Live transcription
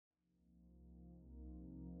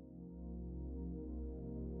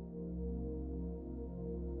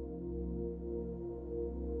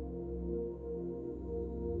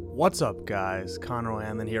What's up, guys? Connor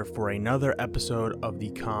O'Hanlon here for another episode of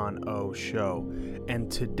the Con O Show.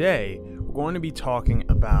 And today, we're going to be talking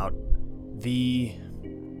about the,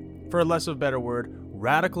 for a less of a better word,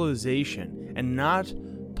 radicalization. And not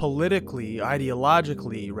politically,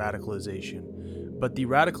 ideologically radicalization, but the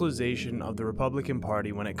radicalization of the Republican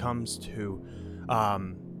Party when it comes to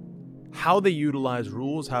how they utilize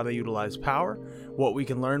rules, how they utilize power, what we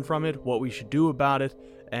can learn from it, what we should do about it,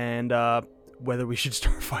 and whether we should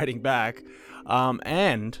start fighting back. As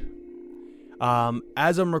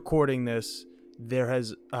I'm recording this, there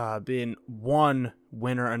has been one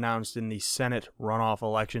winner announced in the Senate runoff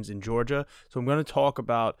elections in Georgia. So I'm going to talk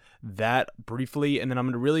about that briefly, and then I'm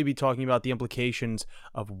going to really be talking about the implications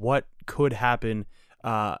of what could happen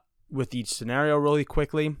with each scenario really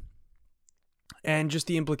quickly, and just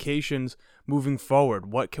the implications moving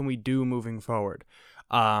forward. What can we do moving forward?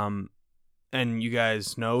 And you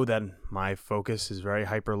guys know that my focus is very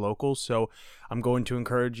hyper-local, so I'm going to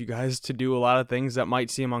encourage you guys to do a lot of things that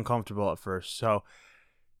might seem uncomfortable at first. So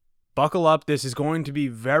buckle up. This is going to be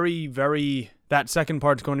that second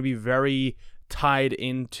part is going to be very tied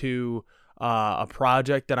into a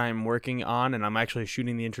project that I'm working on, and I'm actually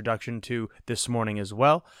shooting the introduction to this morning as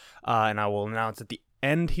well. And I will announce at the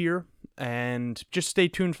end here, and just stay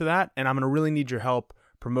tuned for that. And I'm going to really need your help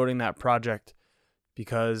promoting that project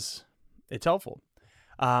because it's helpful.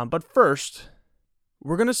 But first,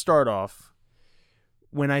 we're going to start off,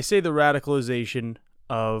 when I say the radicalization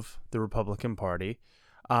of the Republican Party,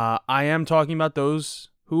 I am talking about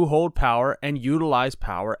those who hold power and utilize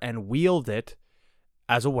power and wield it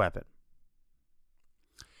as a weapon.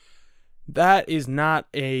 That is not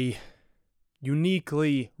a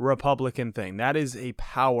uniquely Republican thing. That is a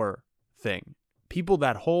power thing. People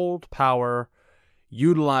that hold power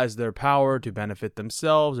utilize their power to benefit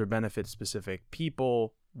themselves or benefit specific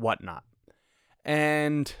people, whatnot.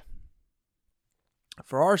 And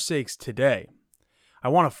for our sakes today, I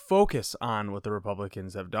want to focus on what the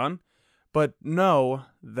Republicans have done, but know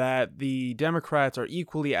that the Democrats are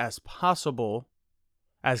equally as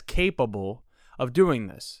capable of doing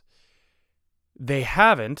this. They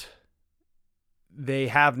have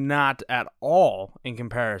not at all in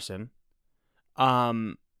comparison.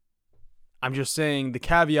 I'm just saying the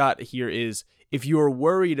caveat here is, if you are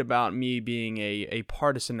worried about me being a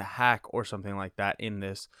partisan hack or something like that in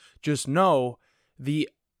this, just know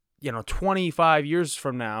 25 years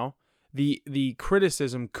from now, the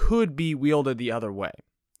criticism could be wielded the other way.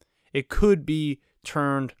 It could be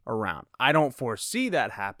turned around. I don't foresee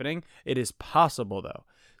that happening. It is possible though.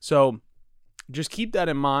 So just keep that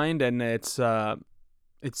in mind, and it's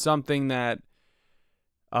something that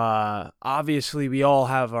obviously we all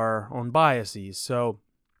have our own biases. So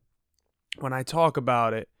when I talk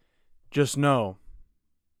about it, just know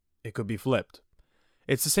it could be flipped.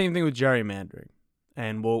 It's the same thing with gerrymandering,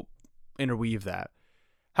 and we'll interweave that.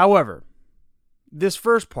 However, this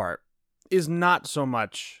first part is not so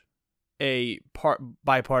much a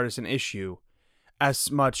bipartisan issue as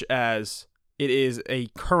much as it is a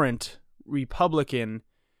current Republican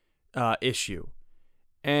issue.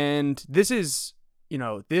 And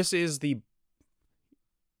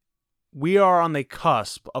we are on the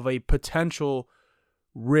cusp of a potential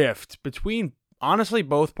rift between, honestly,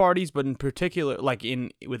 both parties, but in particular,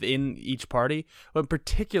 within each party, but in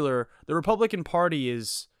particular, the Republican Party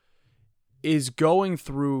is going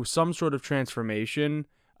through some sort of transformation,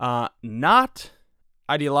 not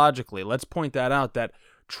ideologically. Let's point that out, that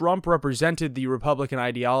Trump represented the Republican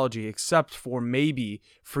ideology except for maybe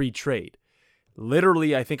free trade.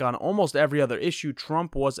 Literally, I think on almost every other issue,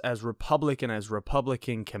 Trump was as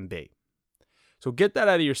Republican can be. So get that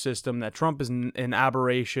out of your system, that Trump is an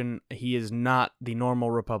aberration. He is not the normal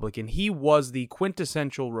Republican. He was the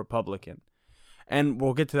quintessential Republican. And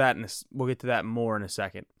we'll get to that more in a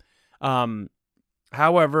second.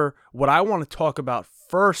 However, what I want to talk about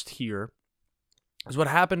first here is what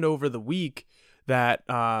happened over the week, that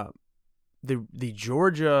the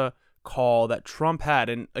Georgia call that Trump had.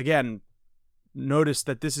 And again, notice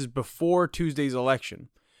that this is before Tuesday's election.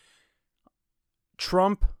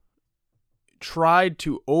 Trump tried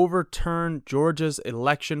to overturn Georgia's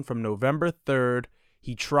election from November 3rd.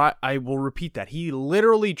 I will repeat that. He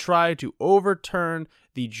literally tried to overturn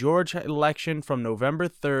the Georgia election from November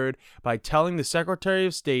 3rd by telling the Secretary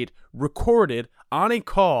of State, recorded on a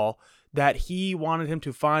call, that he wanted him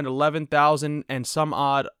to find 11,000 and some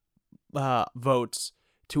odd votes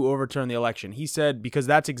to overturn the election. He said, because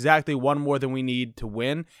that's exactly one more than we need to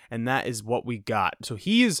win, and that is what we got. So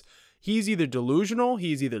he's either delusional,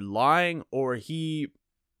 he's either lying, or that's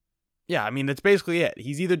basically it.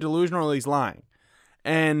 He's either delusional or he's lying.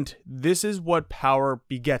 And this is what power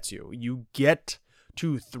begets you. You get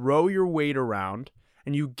to throw your weight around,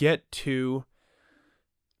 and you get to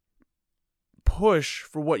push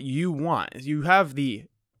for what you want. You have the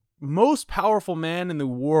most powerful man in the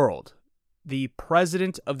world, the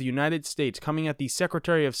President of the United States, coming at the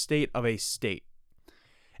Secretary of State of a state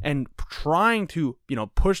and trying to,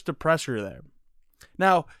 push the pressure there.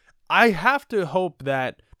 Now, I have to hope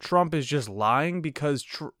that Trump is just lying because,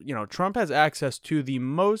 Trump has access to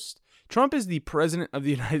Trump is the President of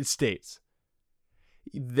the United States.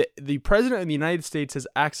 The President of the United States has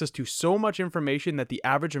access to so much information that the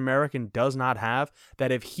average American does not have,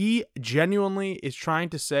 that if he genuinely is trying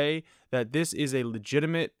to say that this is a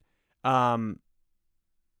legitimate, or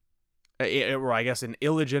I guess an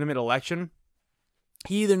illegitimate election,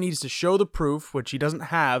 he either needs to show the proof, which he doesn't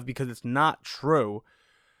have because it's not true,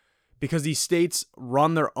 because these states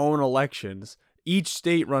run their own elections. Each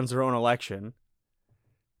state runs their own election.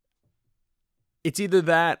 It's either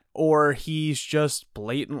that or he's just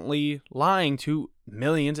blatantly lying to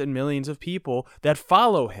millions and millions of people that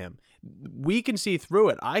follow him. We can see through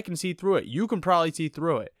it. I can see through it. You can probably see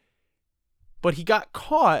through it. But he got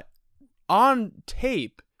caught on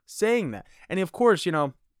tape saying that. And of course,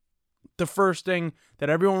 the first thing that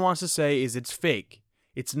everyone wants to say is it's fake.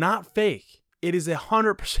 It's not fake. It is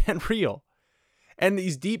 100% real. And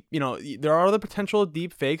these there are the potential of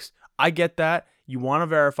deep fakes. I get that. You want to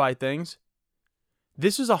verify things.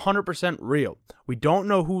 This is 100% real. We don't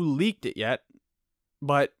know who leaked it yet,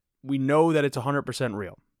 but we know that it's 100%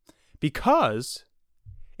 real because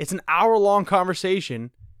it's an hour-long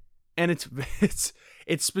conversation, and it's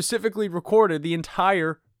specifically recorded the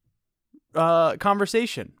entire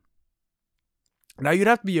conversation. Now, you'd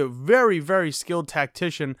have to be a very, very skilled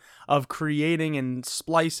tactician of creating and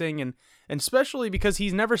splicing, and especially because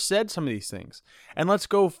he's never said some of these things. And let's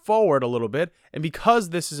go forward a little bit. And because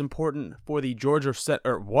this is important for the Georgia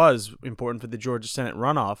was important for the Georgia Senate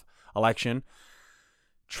runoff election,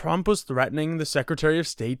 Trump was threatening the Secretary of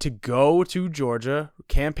State to go to Georgia,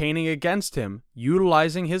 campaigning against him,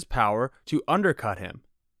 utilizing his power to undercut him.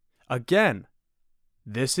 Again,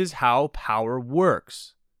 this is how power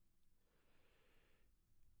works.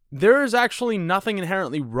 There is actually nothing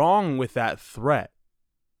inherently wrong with that threat.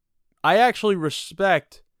 I actually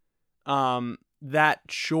respect that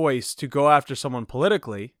choice to go after someone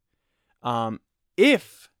politically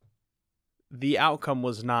if the outcome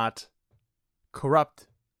was not corrupt.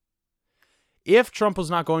 If Trump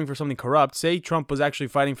was not going for something corrupt, say Trump was actually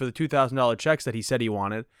fighting for the $2,000 checks that he said he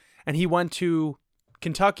wanted, and he went to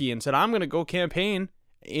Kentucky and said, I'm going to go campaign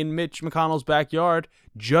in Mitch McConnell's backyard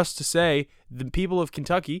just to say the people of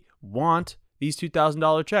Kentucky want these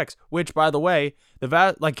 $2,000 checks, which, by the way,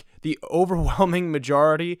 the overwhelming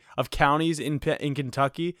majority of counties in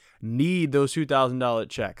Kentucky need those $2,000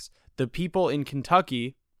 checks. The people in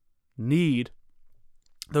Kentucky need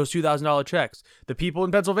those $2,000 checks. The people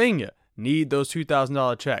in Pennsylvania need those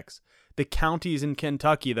 $2,000 checks. The counties in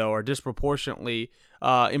Kentucky, though, are disproportionately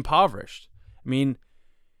impoverished. I mean,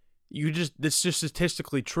 it's just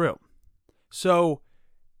statistically true. So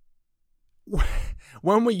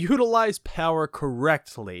when we utilize power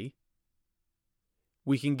correctly,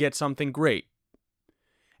 we can get something great.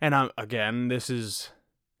 And again, this is,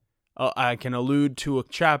 I can allude to a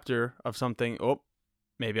chapter of something. Oh,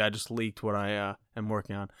 maybe I just leaked what I am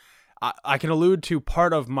working on. I can allude to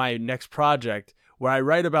part of my next project where I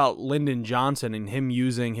write about Lyndon Johnson and him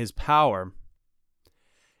using his power.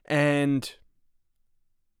 And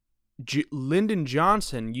Lyndon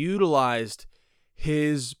Johnson utilized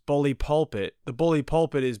his bully pulpit. The bully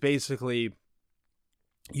pulpit is basically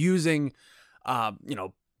using,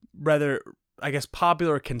 rather, I guess,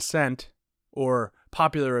 popular consent or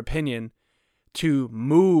popular opinion to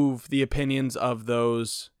move the opinions of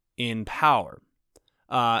those in power.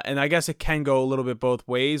 And I guess it can go a little bit both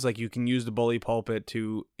ways. Like, you can use the bully pulpit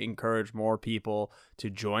to encourage more people to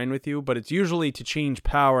join with you, but it's usually to change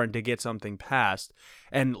power and to get something passed.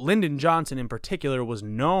 And Lyndon Johnson in particular was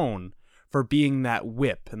known for being that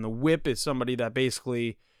whip. And the whip is somebody that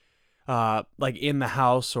basically, like in the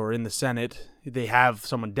House or in the Senate, they have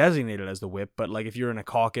someone designated as the whip. But like if you're in a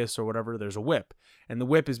caucus or whatever, there's a whip. And the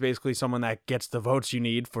whip is basically someone that gets the votes you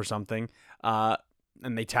need for something.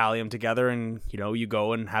 And they tally them together and, you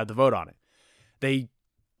go and have the vote on it. They,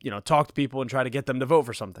 talk to people and try to get them to vote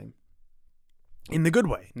for something. In the good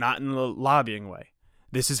way, not in the lobbying way.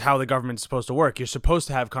 This is how the government's supposed to work. You're supposed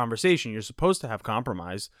to have conversation. You're supposed to have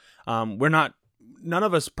compromise. None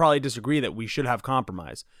of us probably disagree that we should have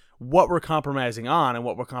compromise. What we're compromising on and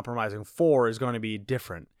what we're compromising for is going to be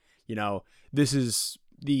different. This is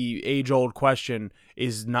the age-old question,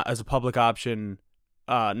 is not as a public option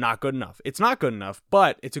not good enough. It's not good enough,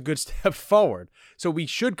 but it's a good step forward. So we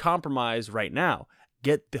should compromise right now,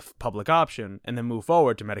 get the public option, and then move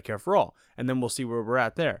forward to Medicare for all. And then we'll see where we're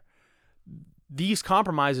at there. These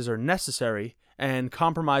compromises are necessary, and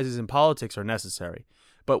compromises in politics are necessary.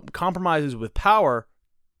 But compromises with power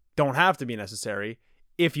don't have to be necessary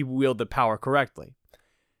if you wield the power correctly.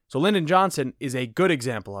 So Lyndon Johnson is a good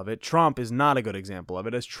example of it. Trump is not a good example of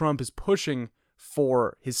it, as Trump is pushing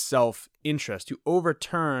for his self-interest to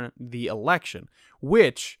overturn the election,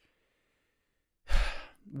 which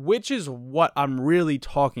is what I'm really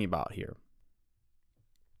talking about here.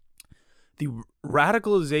 The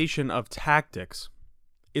radicalization of tactics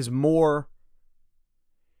is more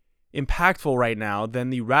impactful right now than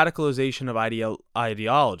the radicalization of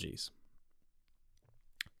ideologies.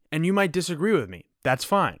 And you might disagree with me. That's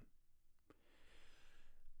fine.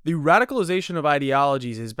 The radicalization of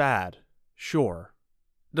ideologies is bad, sure,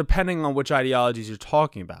 depending on which ideologies you're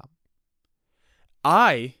talking about.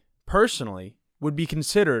 I, personally, would be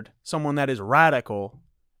considered someone that is radical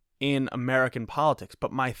in American politics,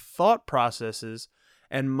 but my thought processes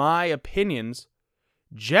and my opinions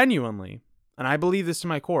genuinely, and I believe this to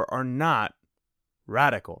my core, are not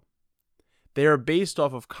radical. They are based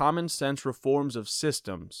off of common sense reforms of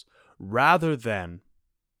systems rather than,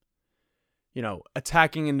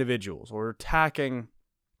 attacking individuals or attacking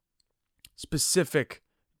specific,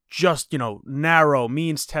 just, narrow,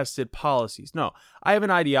 means-tested policies. No, I have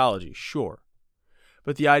an ideology, sure.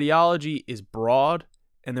 But the ideology is broad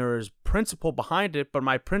and there is principle behind it, but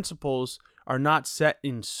my principles are not set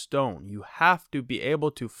in stone. You have to be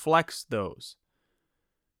able to flex those.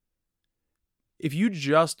 If you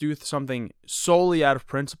just do something solely out of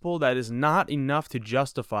principle, that is not enough to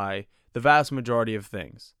justify the vast majority of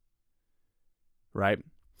things. Right?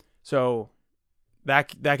 So that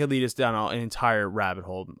could lead us down an entire rabbit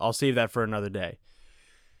hole. I'll save that for another day.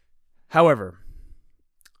 However,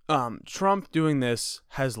 Trump doing this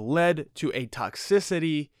has led to a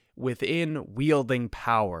toxicity within wielding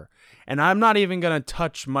power. And I'm not even going to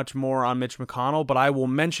touch much more on Mitch McConnell, but I will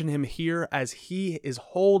mention him here as he is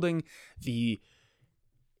holding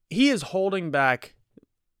back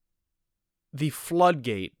the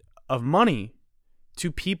floodgate of money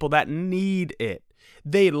to people that need it.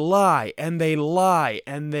 They lie and they lie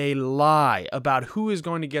and they lie about who is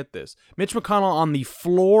going to get this. Mitch McConnell on the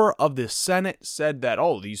floor of the Senate said that,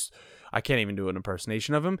 I can't even do an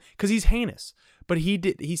impersonation of him because he's heinous. But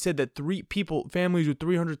he said that families with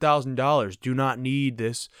 $300,000 do not need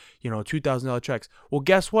this, $2,000 checks. Well,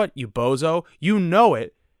 guess what, you bozo? You know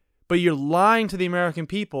it, but you're lying to the American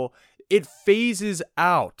people. It phases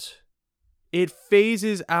out. It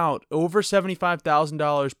phases out over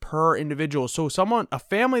 $75,000 per individual. So a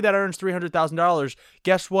family that earns $300,000,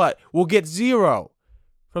 guess what? Will get zero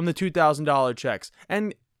from the $2,000 checks.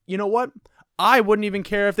 And you know what? I wouldn't even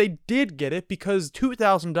care if they did get it, because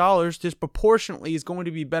 $2,000 disproportionately is going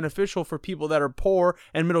to be beneficial for people that are poor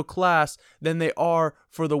and middle class than they are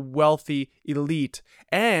for the wealthy elite.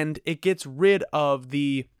 And it gets rid of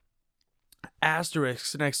the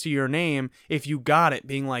asterisks next to your name if you got it,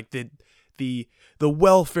 being like the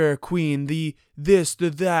welfare queen, the this,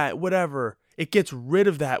 the that, whatever. It gets rid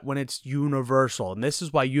of that when it's universal. And this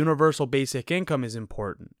is why universal basic income is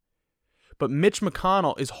important. But Mitch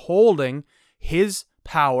McConnell is holding his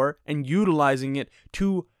power and utilizing it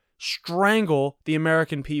to strangle the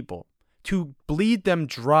American people, to bleed them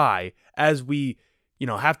dry as we,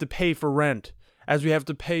 have to pay for rent, as we have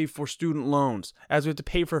to pay for student loans, as we have to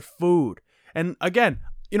pay for food. And again,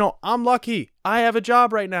 I'm lucky. I have a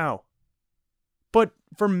job right now. But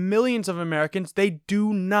for millions of Americans, they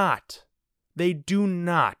do not. They do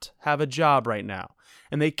not have a job right now.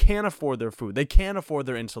 And they can't afford their food. They can't afford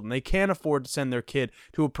their insulin. They can't afford to send their kid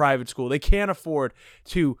to a private school. They can't afford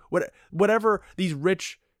to, whatever these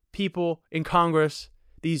rich people in Congress,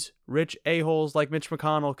 these rich a-holes like Mitch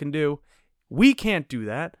McConnell can do. We can't do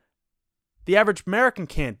that. The average American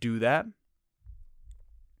can't do that.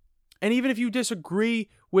 And even if you disagree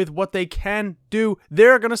with what they can do,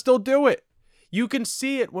 they're going to still do it. You can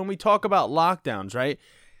see it when we talk about lockdowns, right?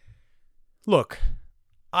 Look,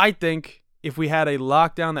 I think if we had a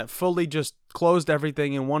lockdown that fully just closed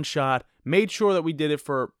everything in one shot, made sure that we did it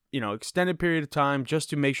for, extended period of time just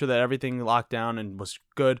to make sure that everything locked down and was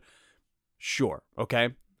good, sure, okay?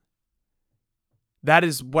 That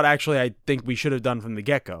is what actually I think we should have done from the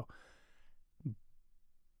get-go.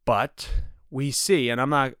 But we see, and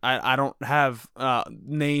I don't have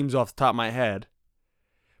names off the top of my head,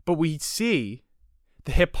 but we see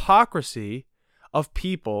the hypocrisy of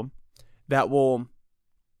people that will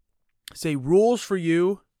say rules for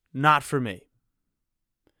you, not for me.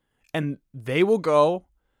 And they will go,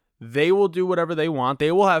 they will do whatever they want,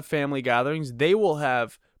 they will have family gatherings, they will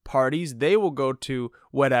have parties, they will go to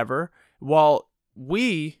whatever, while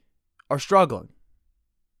we are struggling.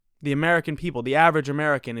 The American people, the average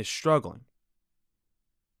American is struggling.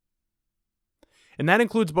 And that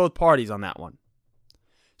includes both parties on that one.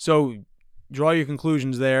 So draw your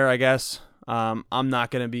conclusions there, I guess. I'm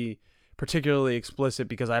not going to be particularly explicit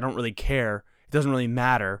because I don't really care. It doesn't really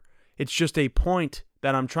matter. It's just a point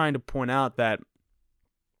that I'm trying to point out that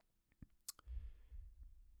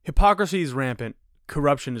hypocrisy is rampant,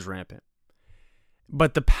 corruption is rampant.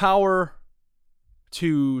 But the power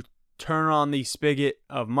to turn on the spigot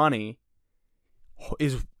of money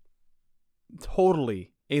is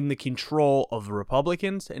totally in the control of the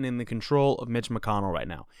Republicans and in the control of Mitch McConnell right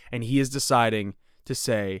now. And he is deciding to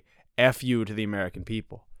say F you to the American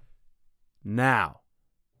people. Now,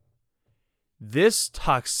 this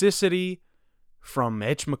toxicity from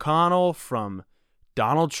Mitch McConnell, from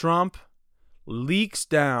Donald Trump, leaks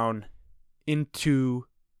down into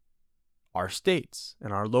our states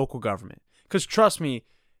and our local government. Because trust me,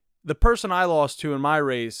 the person I lost to in my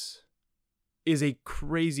race is a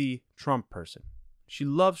crazy Trump person. She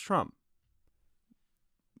loves Trump.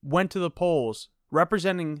 Went to the polls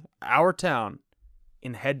representing our town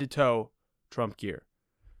in head-to-toe Trump gear.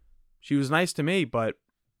 She was nice to me, but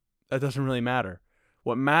that doesn't really matter.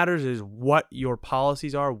 What matters is what your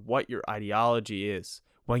policies are, what your ideology is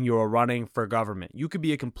when you're running for government. You could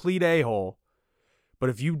be a complete a-hole, but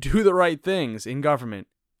if you do the right things in government,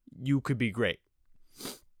 you could be great.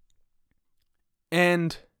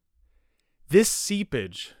 And this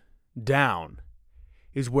seepage down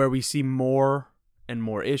is where we see more and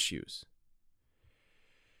more issues.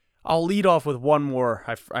 I'll lead off with one more.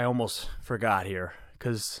 I almost forgot here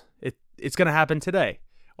because it's going to happen today.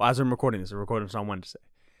 Well, as I'm recording this, I'm recording this on Wednesday.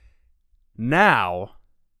 Now,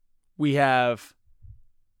 we have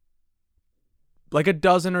like a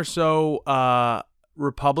dozen or so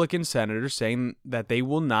Republican senators saying that they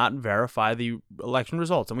will not verify the election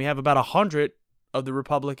results. And we have about 100 of the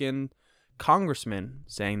Republican congressmen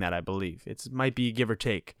saying that, I believe. It might be give or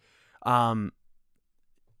take.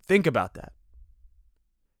 Think about that.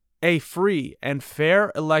 A free and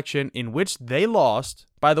fair election in which they lost.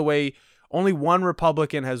 By the way, only one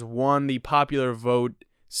Republican has won the popular vote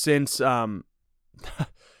since, since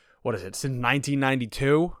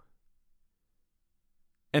 1992?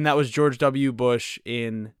 And that was George W. Bush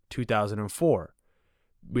in 2004.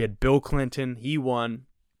 We had Bill Clinton. He won.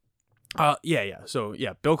 So,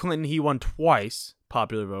 Bill Clinton, he won twice,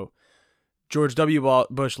 popular vote. George W.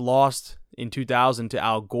 Bush lost in 2000 to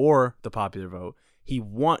Al Gore, the popular vote.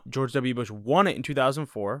 George W. Bush won it in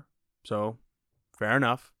 2004, so fair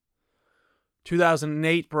enough.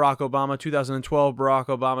 2008, Barack Obama. 2012, Barack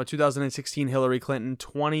Obama. 2016, Hillary Clinton.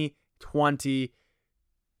 2020,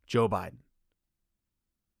 Joe Biden.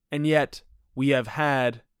 And yet, we have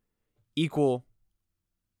had equal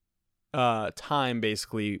time,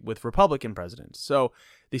 basically, with Republican presidents. So,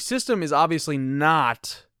 the system is obviously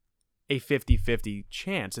not a 50-50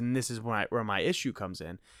 chance, and this is where my issue comes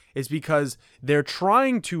in, is because they are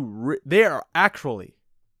actually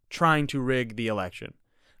trying to rig the election.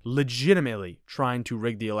 Legitimately trying to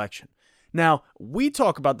rig the election. Now, we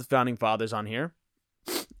talk about the Founding Fathers on here.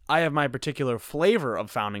 I have my particular flavor of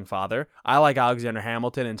Founding Father. I like Alexander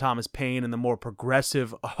Hamilton and Thomas Paine and the more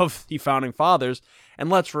progressive of the Founding Fathers. And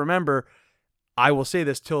let's remember, I will say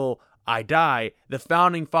this till I die, the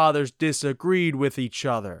Founding Fathers disagreed with each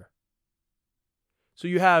other. So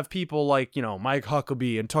you have people like, Mike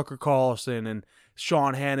Huckabee and Tucker Carlson and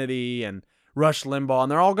Sean Hannity and Rush Limbaugh,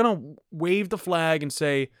 and they're all going to wave the flag and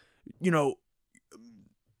say,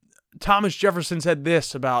 Thomas Jefferson said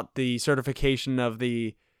this about the certification of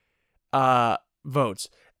the votes.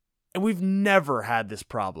 And we've never had this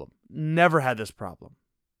problem. Never had this problem.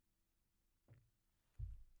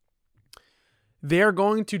 They're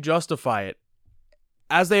going to justify it,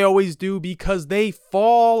 as they always do, because they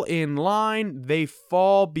fall in line. They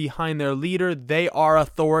fall behind their leader. They are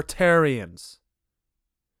authoritarians.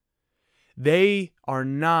 They are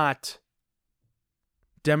not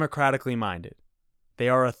democratically minded. They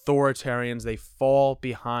are authoritarians. They fall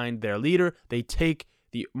behind their leader. They take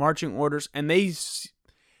the marching orders and they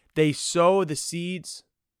sow the seeds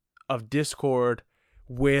of discord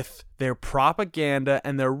with their propaganda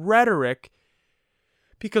and their rhetoric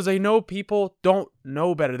because they know people don't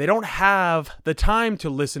know better. They don't have the time to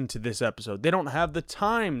listen to this episode. They don't have the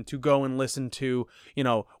time to go and listen to,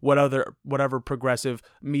 whatever progressive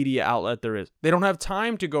media outlet there is. They don't have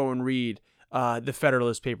time to go and read the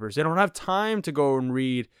Federalist Papers. They don't have time to go and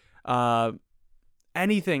read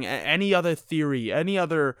anything, any other theory, any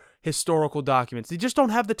other historical documents. They just don't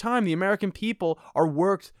have the time. The American people are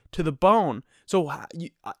worked to the bone. So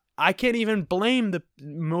I can't even blame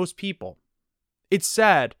most people. It's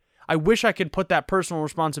sad. I wish I could put that personal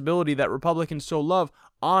responsibility that Republicans so love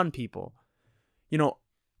on people.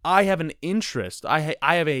 I have an interest. I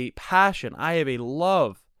have a passion. I have a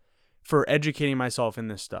love for educating myself in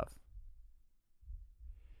this stuff.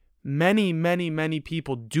 Many, many, many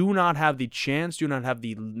people do not have the chance, do not have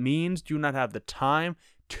the means, do not have the time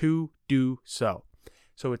to do so.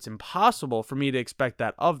 So it's impossible for me to expect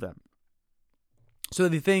that of them. So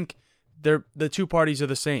they think the two parties are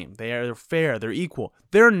the same. They're fair. They're equal.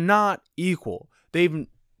 They're not equal. In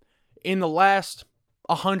the last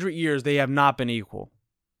 100 years, they have not been equal.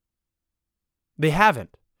 They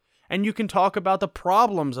haven't. And you can talk about the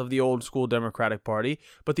problems of the old school Democratic Party,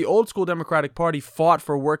 but the old school Democratic Party fought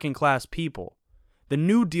for working class people. The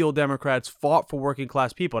New Deal Democrats fought for working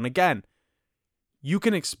class people. And again, you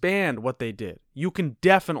can expand what they did. You can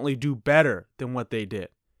definitely do better than what they did.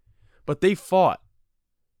 But they fought.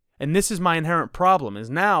 And this is my inherent problem, is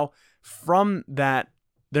now from that,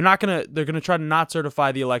 they're going to try to not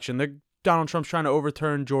certify the election. Donald Trump's trying to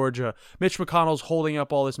overturn Georgia. Mitch McConnell's holding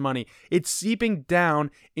up all this money. It's seeping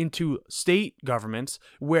down into state governments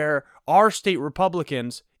where our state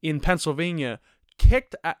Republicans in Pennsylvania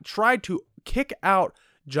tried to kick out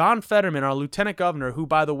John Fetterman, our lieutenant governor, who,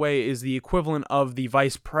 by the way, is the equivalent of the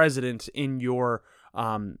vice president in your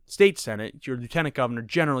state senate, your lieutenant governor,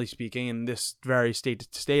 generally speaking, and this varies state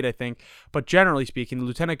to state, I think, but generally speaking, the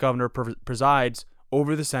lieutenant governor presides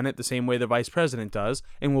over the Senate the same way the vice president does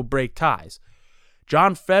and will break ties.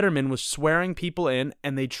 John Fetterman was swearing people in,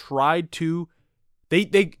 and they tried to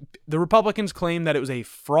the Republicans claimed that it was a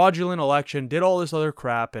fraudulent election, did all this other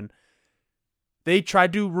crap, and they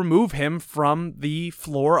tried to remove him from the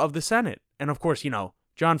floor of the Senate. And of course,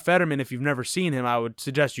 John Fetterman, if you've never seen him, I would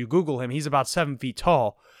suggest you Google him. He's about 7 feet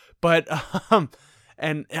tall, but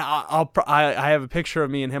and I have a picture of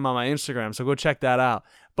me and him on my Instagram, so go check that out.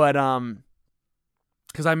 But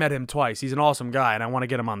because I met him twice. He's an awesome guy, and I want to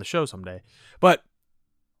get him on the show someday. But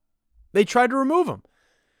they tried to remove him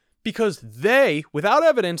because they, without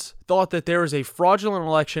evidence, thought that there is a fraudulent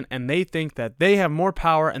election, and they think that they have more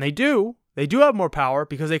power, and they do. They do have more power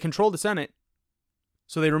because they control the Senate,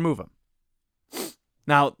 so they remove him.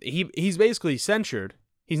 Now, he's basically censured.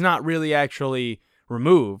 He's not really actually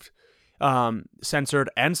removed, censored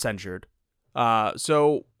and censured.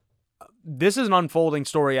 So this is an unfolding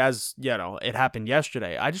story, as it happened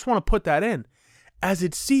yesterday. I just want to put that in as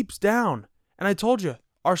it seeps down. And I told you,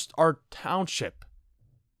 our township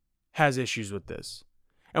has issues with this.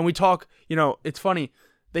 And we talk, it's funny,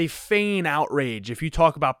 they feign outrage if you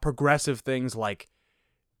talk about progressive things like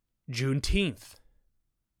Juneteenth.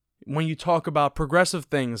 When you talk about progressive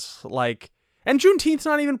things like, and Juneteenth's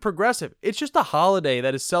not even progressive. It's just a holiday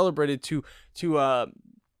that is celebrated to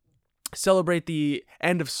celebrate the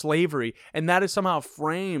end of slavery, and that is somehow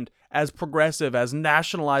framed as progressive, as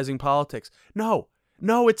nationalizing politics. No,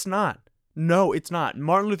 it's not. No, it's not.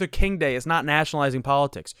 Martin Luther King Day is not nationalizing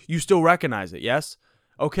politics. You still recognize it, yes?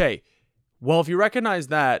 Okay. Well, if you recognize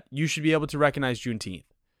that, you should be able to recognize Juneteenth.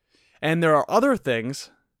 And there are other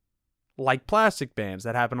things like plastic bans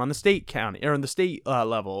that happen on the state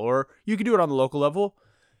level, or you can do it on the local level.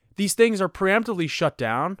 These things are preemptively shut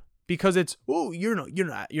down because it's,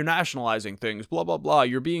 you're nationalizing things, blah, blah, blah.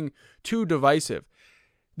 You're being too divisive.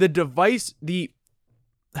 This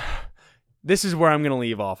is where I'm going to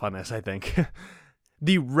leave off on this, I think.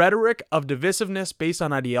 The rhetoric of divisiveness based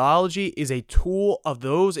on ideology is a tool of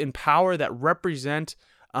those in power that represent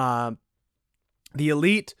the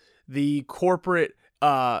elite, the corporate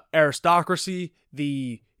aristocracy,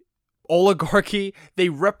 the oligarchy. They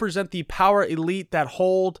represent the power elite that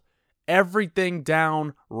hold everything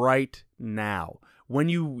down right now. When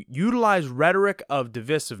you utilize rhetoric of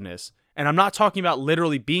divisiveness, and I'm not talking about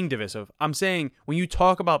literally being divisive, I'm saying when you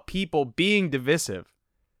talk about people being divisive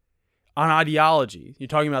on ideology, you're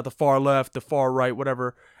talking about the far left, the far right,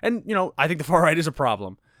 whatever, and I think the far right is a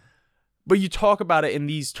problem, but you talk about it in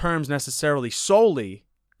these terms necessarily solely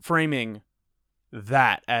framing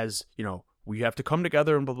that as, we have to come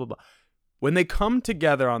together and blah, blah, blah. When they come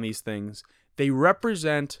together on these things, they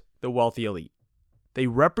represent the wealthy elite. They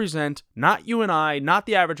represent not you and I, not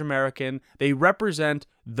the average American. They represent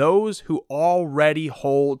those who already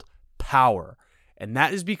hold power. And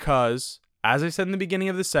that is because, as I said in the beginning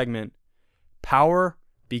of this segment, power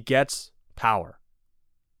begets power.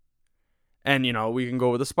 And, we can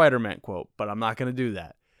go with a Spider-Man quote, but I'm not going to do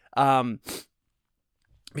that.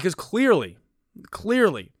 Because clearly,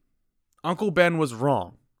 Uncle Ben was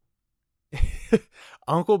wrong.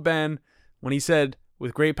 Uncle Ben, when he said,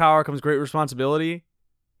 with great power comes great responsibility,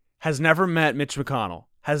 has never met Mitch McConnell,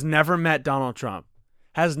 has never met Donald Trump,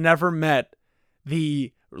 has never met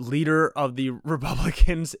the leader of the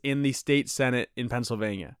Republicans in the state Senate in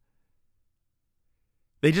Pennsylvania.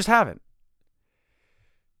 They just haven't.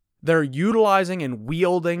 They're utilizing and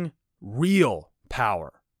wielding real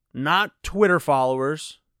power, not Twitter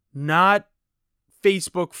followers, not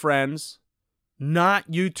Facebook friends, not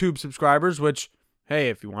YouTube subscribers, which, hey,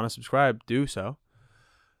 if you want to subscribe, do so.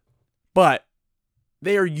 But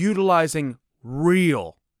they are utilizing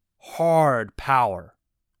real, hard power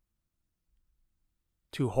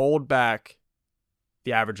to hold back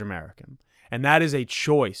the average American. And that is a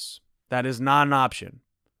choice. That is not an option.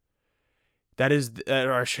 That is,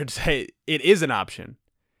 or I should say, it is an option.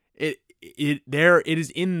 It is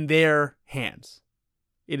in their hands.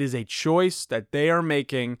 It is a choice that they are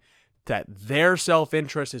making, that their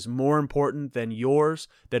self-interest is more important than yours,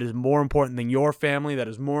 that is more important than your family, that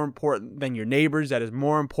is more important than your neighbors, that is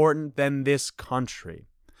more important than this country.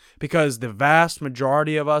 Because the vast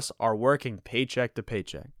majority of us are working paycheck to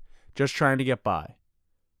paycheck, just trying to get by.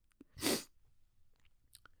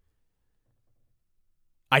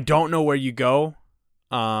 I don't know where you go.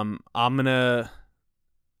 I'm going to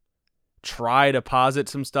try to posit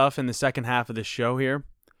some stuff in the second half of the show here.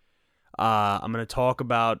 I'm going to talk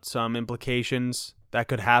about some implications that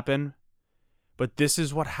could happen. But this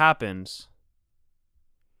is what happens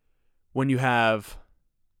when you have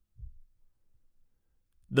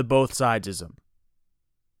the both sidesism.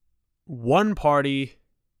 One party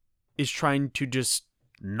is trying to just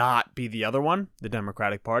not be the other one, the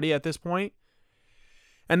Democratic Party at this point.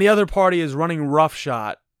 And the other party is running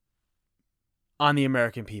roughshod on the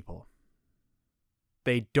American people.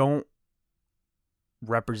 They don't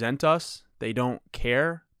represent us. They don't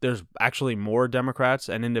care. There's actually more Democrats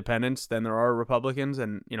and independents than there are Republicans.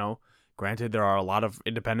 And, granted, there are a lot of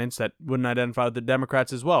independents that wouldn't identify with the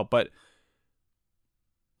Democrats as well. But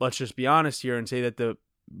let's just be honest here and say that the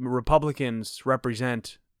Republicans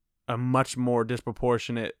represent a much more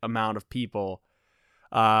disproportionate amount of people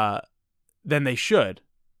than they should,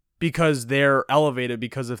 because they're elevated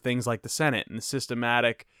because of things like the Senate and the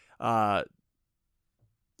systematic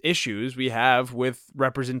issues we have with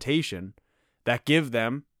representation that give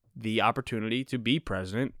them the opportunity to be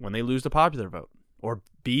president when they lose the popular vote, or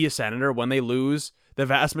be a senator when they lose the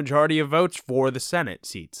vast majority of votes for the Senate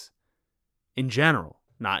seats in general.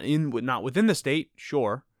 Not within the state,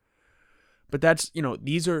 sure. But that's,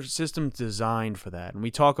 these are systems designed for that. And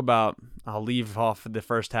we talk about, I'll leave off the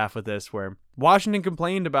first half of this, where Washington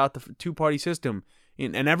complained about the two-party system.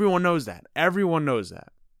 And everyone knows that. Everyone knows that.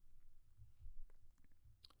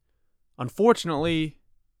 Unfortunately,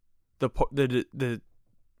 the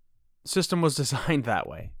system was designed that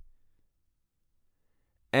way.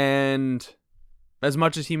 And as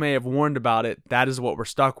much as he may have warned about it, that is what we're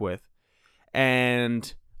stuck with.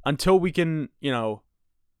 And until we can,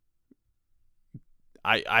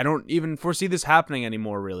 I don't even foresee this happening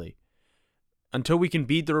anymore, really. Until we can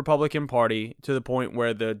beat the Republican Party to the point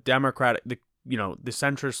where the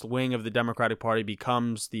centrist wing of the Democratic Party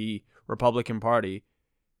becomes the Republican Party,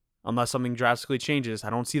 unless something drastically changes, I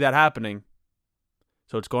don't see that happening.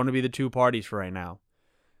 So it's going to be the two parties for right now.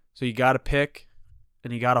 So you got to pick,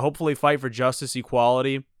 and you got to hopefully fight for justice,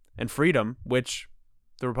 equality, and freedom, which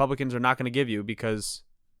the Republicans are not going to give you because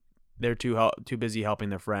they're too busy helping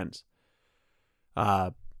their friends.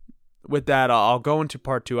 With that, I'll go into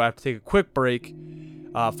part two. I have to take a quick break.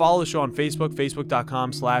 Follow the show on Facebook,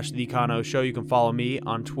 facebook.com/TheConOShow. You can follow me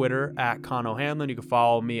on Twitter @ConO'Hanlon. You can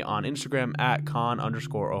follow me on Instagram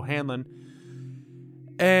 @Con_O'Hanlon.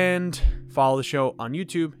 And follow the show on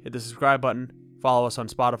YouTube. Hit the subscribe button. Follow us on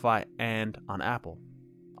Spotify and on Apple.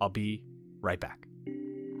 I'll be right back.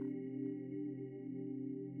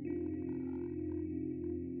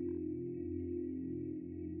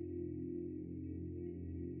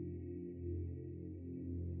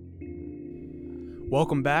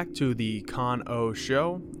 Welcome back to the Con O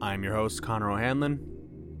Show. I'm your host, Connor O'Hanlon.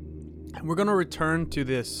 And we're going to return to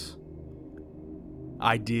this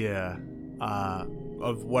idea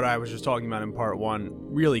of what I was just talking about in part one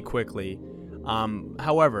really quickly.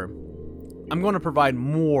 However, I'm going to provide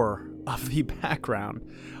more of the background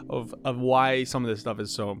of why some of this stuff is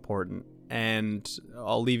so important. And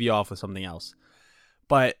I'll leave you off with something else.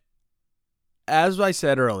 But as I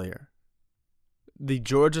said earlier, the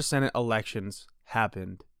Georgia Senate elections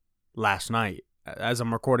happened last night. As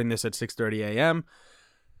I'm recording this at 6:30 a.m.,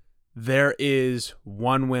 there is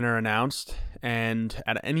one winner announced, and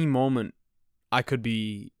at any moment I could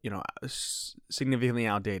be, significantly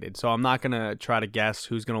outdated. So I'm not going to try to guess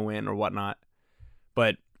who's going to win or whatnot.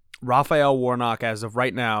 But Raphael Warnock, as of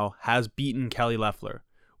right now, has beaten Kelly Loeffler,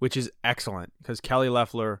 which is excellent because Kelly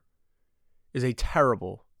Loeffler is a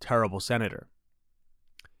terrible, terrible senator.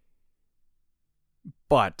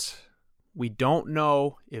 But we don't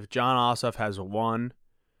know if John Ossoff has won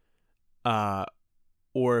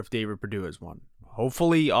or if David Perdue has won.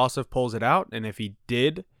 Hopefully Ossoff pulls it out, and if he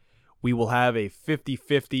did, we will have a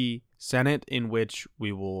 50-50 Senate in which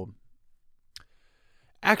we will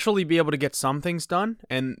actually be able to get some things done.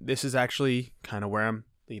 And this is actually kind of where I'm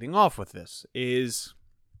leading off with this, is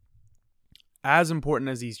as important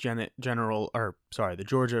as these the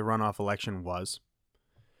Georgia runoff election was,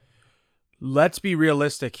 let's be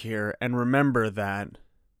realistic here and remember that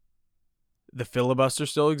the filibuster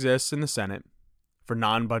still exists in the Senate for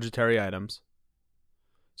non-budgetary items.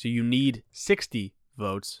 So you need 60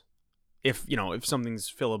 votes if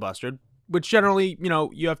something's filibustered, which generally,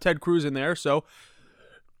 you have Ted Cruz in there. So,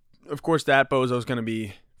 of course, that bozo's going to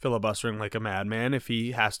be filibustering like a madman if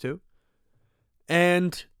he has to.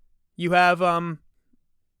 And you have a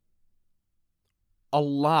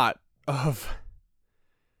lot of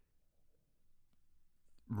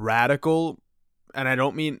radical, and I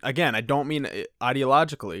don't mean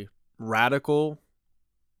ideologically, radical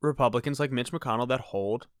Republicans like Mitch McConnell that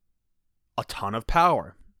hold a ton of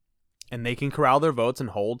power. And they can corral their votes and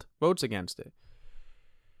hold votes against it.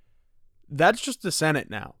 That's just the Senate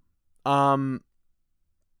now.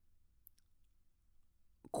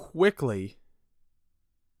 Quickly,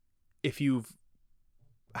 if you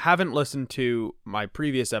haven't listened to my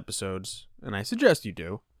previous episodes, and I suggest you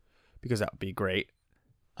do, because that would be great.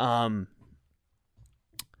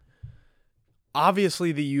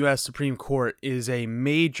 Obviously, the U.S. Supreme Court is a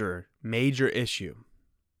major, major issue.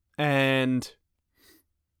 And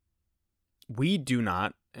we do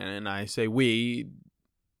not, and I say we,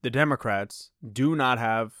 the Democrats, do not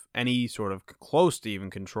have any sort of close to even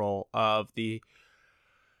control of the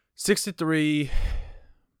 6-3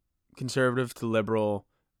 conservative to liberal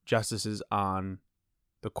justices on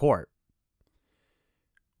the court.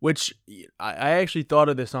 Which I actually thought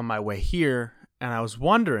of this on my way here, and I was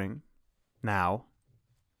wondering now,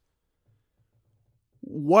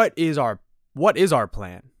 what is our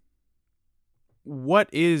plan? What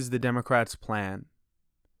is the Democrats' plan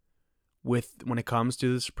when it comes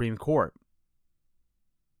to the Supreme Court?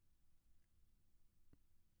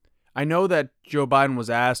 I know that Joe Biden was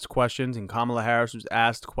asked questions and Kamala Harris was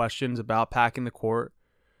asked questions about packing the court.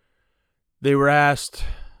 They were asked,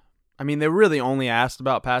 they really only asked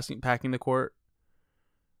about packing the court.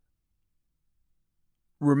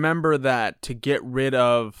 Remember that to get rid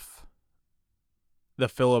of the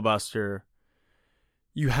filibuster,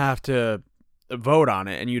 you have to vote on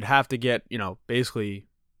it, and you'd have to get, basically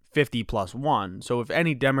 50 plus 1. So if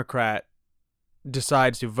any Democrat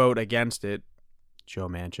decides to vote against it, Joe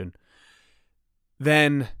Manchin,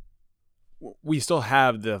 then we still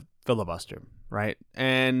have the filibuster, right?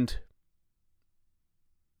 And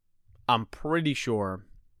I'm pretty sure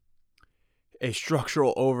a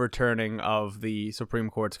structural overturning of the Supreme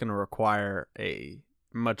Court is going to require a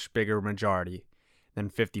much bigger majority than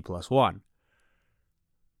 50 plus 1.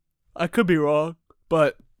 I could be wrong,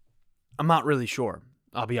 but I'm not really sure.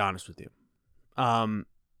 I'll be honest with you.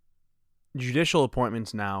 Judicial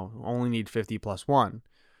appointments now only need 50 plus 1.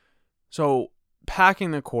 So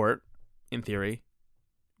packing the court, in theory,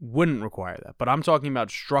 wouldn't require that. But I'm talking about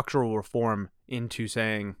structural reform into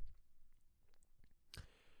saying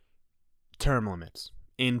term limits,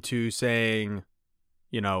 into saying,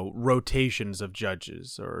 rotations of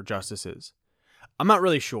judges or justices. I'm not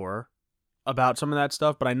really sure about some of that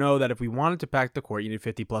stuff, but I know that if we wanted to pack the court, you need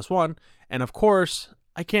 50 plus 1. And of course,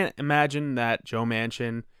 I can't imagine that Joe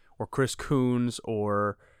Manchin or Chris Coons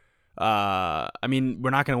or, we're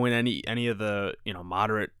not going to win any of the,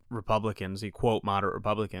 moderate Republicans, quote, moderate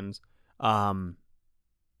Republicans.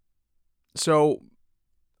 So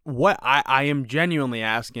what I am genuinely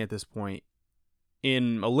asking at this point,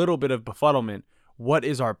 in a little bit of befuddlement, what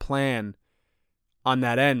is our plan on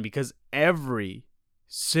that end? Because every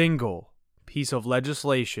single piece of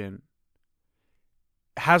legislation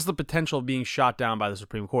has the potential of being shot down by the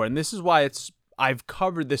Supreme Court. And this is why I've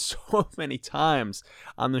covered this so many times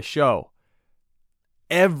on the show.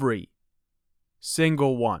 Every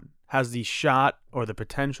single one has the shot or the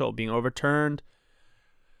potential of being overturned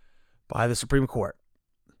by the Supreme Court.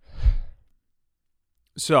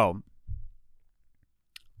 So,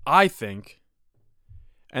 I think,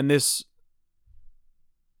 and this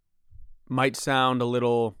might sound a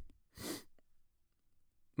little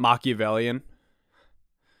Machiavellian,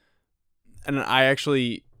 and I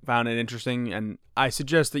actually found it interesting, and I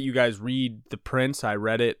suggest that you guys read The Prince. I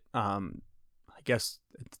read it, I guess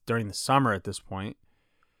it's during the summer at this point.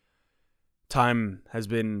 Time has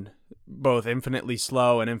been both infinitely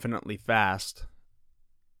slow and infinitely fast.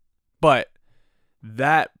 But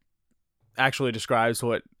that actually describes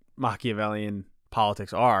what Machiavellian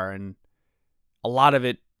politics are, and a lot of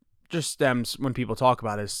it just stems when people talk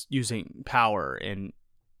about is using power and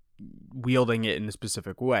wielding it in a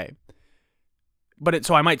specific way. But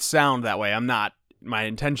so I might sound that way. I'm not. My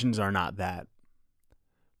intentions are not that.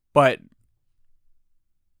 But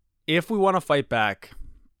if we want to fight back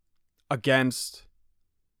against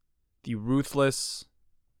the ruthless,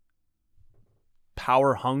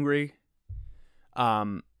 power-hungry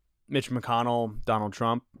Mitch McConnell, Donald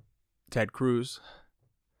Trump, Ted Cruz.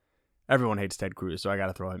 Everyone hates Ted Cruz, so I got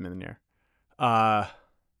to throw him in there.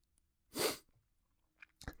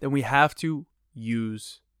 Then we have to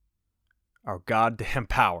use our goddamn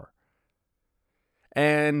power.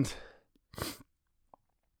 And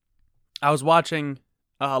I was watching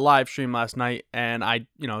a live stream last night, and I,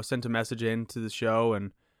 sent a message in to the show,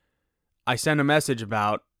 and I sent a message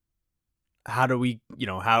about how do we,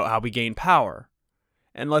 how we gain power.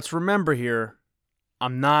 And let's remember here,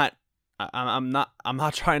 I'm not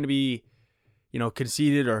trying to be,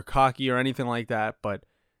 conceited or cocky or anything like that, but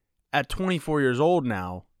at 24 years old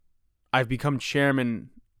now, I've become chairman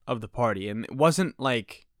of the party, and it wasn't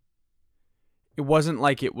like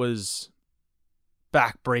it was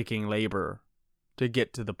backbreaking labor to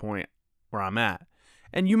get to the point where I'm at.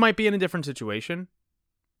 And you might be in a different situation,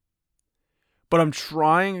 but I'm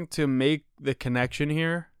trying to make the connection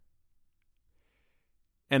here.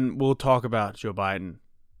 And we'll talk about Joe Biden,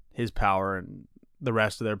 his power, and the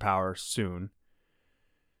rest of their power soon.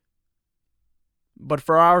 But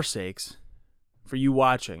for our sakes, for you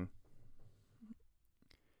watching,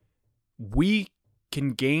 we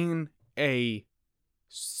can gain a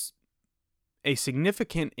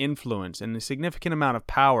significant influence and a significant amount of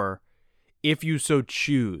power if you so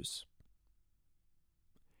choose.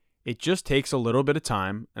 It just takes a little bit of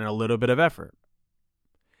time and a little bit of effort.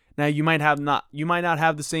 Now you might not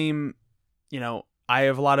have the same, I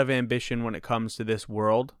have a lot of ambition when it comes to this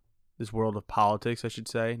world of politics, I should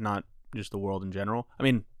say, not just the world in general. I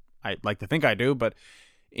mean, I like to think I do, but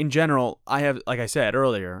in general, I have, like I said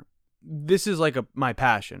earlier, this is like my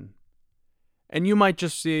passion. And you might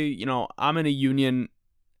just see, I'm in a union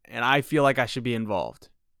and I feel like I should be involved.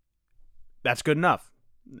 That's good enough.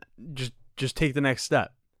 Just take the next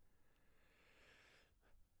step.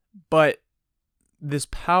 But this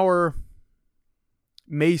power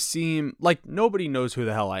may seem like nobody knows who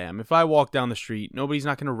the hell I am. If I walk down the street, nobody's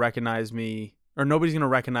going to recognize me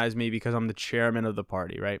because I'm the chairman of the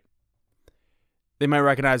party, right? They might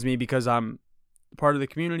recognize me because I'm part of the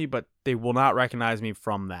community, but they will not recognize me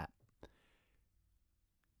from that.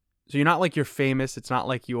 So you're not like you're famous. It's not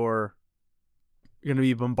like you're going to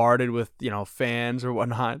be bombarded with, fans or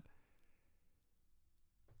whatnot.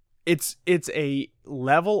 It's a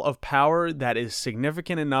level of power that is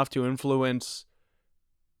significant enough to influence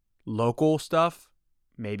local stuff,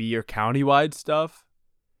 maybe your countywide stuff.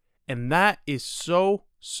 And that is so,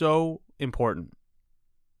 so important.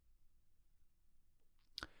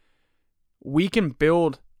 We can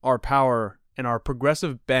build our power and our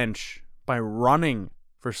progressive bench by running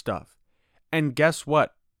for stuff. And guess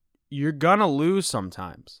what? You're gonna lose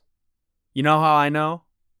sometimes. You know how I know?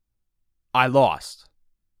 I lost.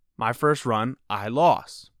 My first run, I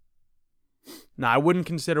lost. Now, I wouldn't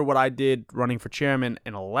consider what I did running for chairman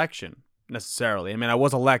an election, necessarily. I mean, I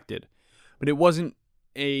was elected, but it wasn't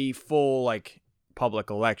a full,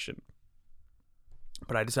 public election.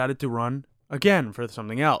 But I decided to run again for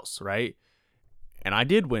something else, right? And I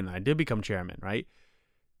did win. I did become chairman, right?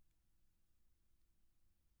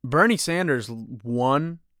 Bernie Sanders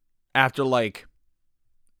won after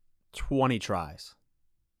 20 tries.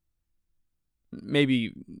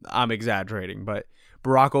 Maybe I'm exaggerating, but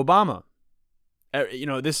Barack Obama,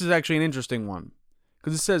 this is actually an interesting one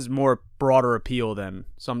because it says more broader appeal than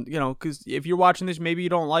some, because if you're watching this, maybe you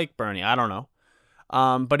don't like Bernie. I don't know.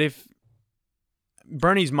 But if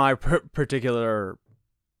Bernie's my particular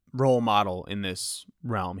role model in this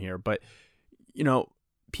realm here, but,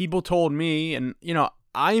 people told me, and,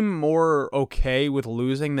 I'm more okay with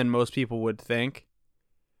losing than most people would think.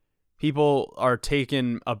 People are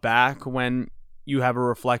taken aback when you have a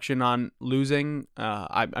reflection on losing.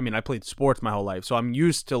 I played sports my whole life, so I'm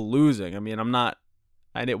used to losing. I mean, I'm not,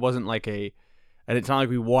 and it wasn't and it's not like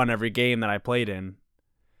we won every game that I played in.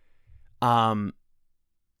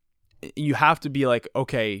 You have to be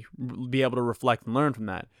okay, be able to reflect and learn from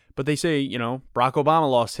that. But they say, Barack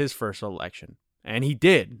Obama lost his first election, and he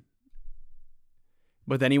did.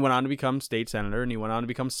 But then he went on to become state senator, and he went on to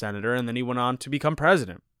become senator, and then he went on to become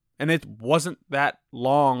president. And it wasn't that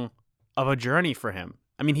long of a journey for him.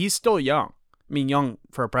 I mean, he's still young. I mean, young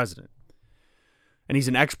for a president. And he's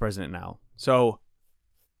an ex-president now. So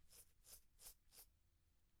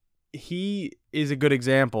he is a good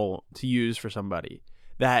example to use for somebody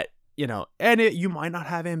that, you might not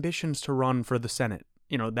have ambitions to run for the Senate.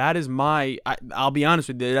 That is I'll be honest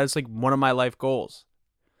with you, that's like one of my life goals.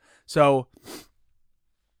 So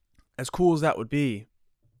as cool as that would be,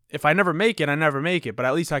 if I never make it, I never make it, but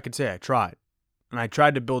at least I could say I tried. And I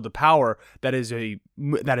tried to build a power that is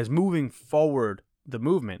moving forward the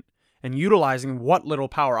movement and utilizing what little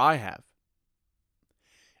power I have.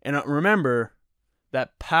 And remember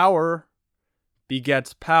that power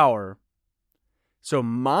begets power. So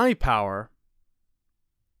my power,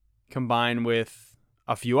 combined with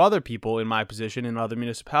a few other people in my position in other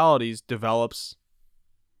municipalities, develops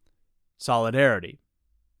solidarity.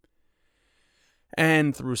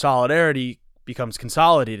 And through solidarity becomes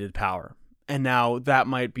consolidated power. And now that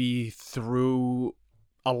might be through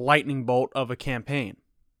a lightning bolt of a campaign.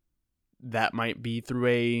 That might be through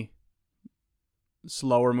a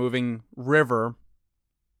slower moving river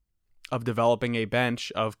of developing a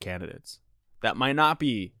bench of candidates. That might not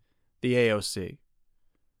be the AOC.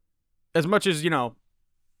 As much as,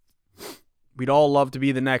 we'd all love to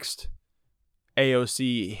be the next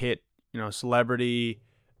AOC hit, celebrity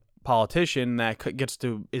politician that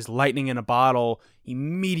is lightning in a bottle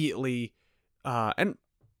immediately. And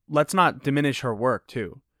let's not diminish her work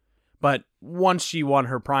too. But once she won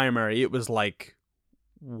her primary, it was like,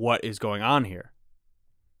 what is going on here?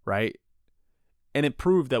 Right? And it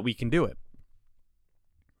proved that we can do it.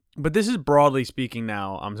 But this is broadly speaking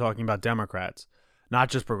now, I'm talking about Democrats, not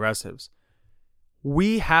just progressives.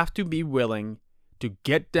 We have to be willing to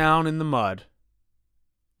get down in the mud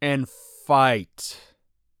and fight.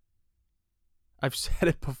 I've said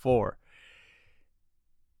it before.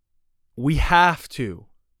 We have to.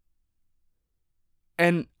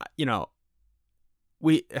 And,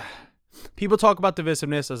 people talk about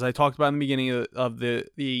divisiveness, as I talked about in the beginning of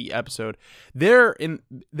the episode. There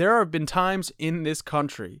have been times in this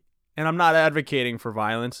country, and I'm not advocating for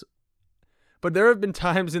violence, but there have been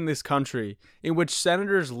times in this country in which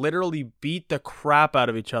senators literally beat the crap out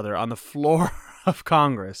of each other on the floor of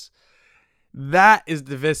Congress. That is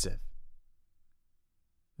divisive.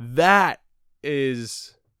 That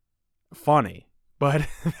is funny, but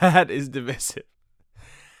that is divisive.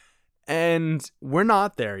 And we're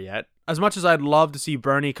not there yet. As much as I'd love to see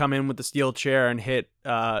Bernie come in with the steel chair and hit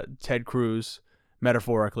Ted Cruz,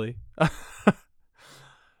 metaphorically,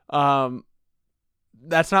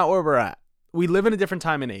 that's not where we're at. We live in a different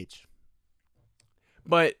time and age.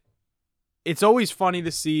 But it's always funny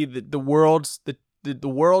to see the worlds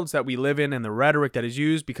that we live in and the rhetoric that is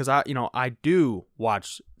used, because I do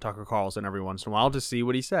watch Tucker Carlson every once in a while to see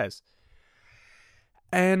what he says.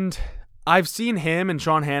 And I've seen him and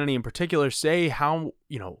Sean Hannity in particular say how,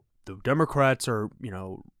 the Democrats are,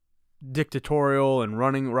 dictatorial and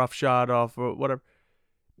running roughshod off or whatever.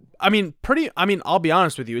 I'll be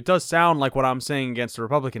honest with you. It does sound like what I'm saying against the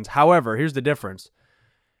Republicans. However, here's the difference.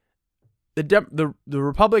 The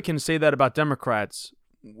Republicans say that about Democrats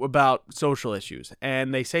about social issues,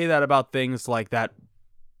 and they say that about things like that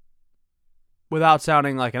without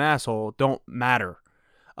sounding like an asshole don't matter.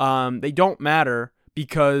 They don't matter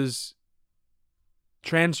because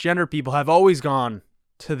transgender people have always gone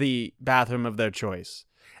to the bathroom of their choice.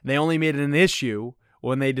 They only made it an issue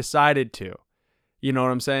when they decided to. You know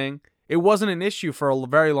what I'm saying? It wasn't an issue for a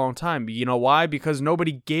very long time. You know why? Because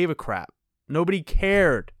nobody gave a crap. Nobody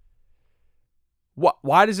cared.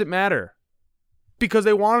 Why does it matter? Because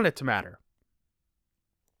they wanted it to matter.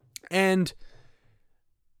 And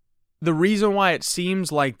the reason why it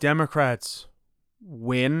seems like Democrats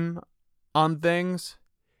win on things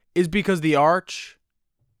is because the arc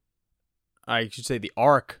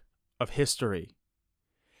of history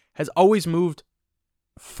has always moved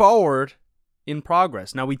forward in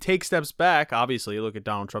progress. Now we take steps back, obviously, look at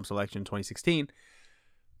Donald Trump's election in 2016,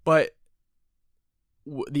 but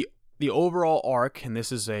the overall arc, and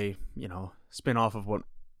this is a, spin-off of what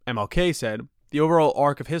MLK said, the overall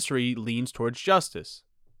arc of history leans towards justice.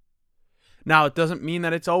 Now, it doesn't mean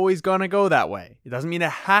that it's always going to go that way. It doesn't mean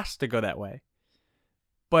it has to go that way.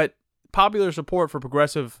 But popular support for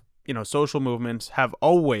progressive, social movements have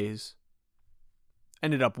always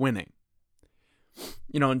ended up winning.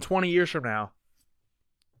 In 20 years from now,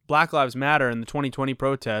 Black Lives Matter and the 2020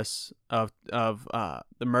 protests of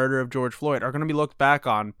the murder of George Floyd are going to be looked back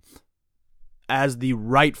on as the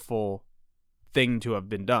rightful thing to have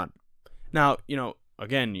been done. Now,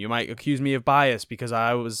 again, you might accuse me of bias because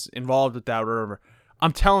I was involved with that or whatever.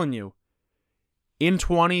 I'm telling you, in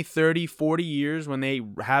 20, 30, 40 years, when they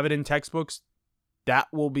have it in textbooks, that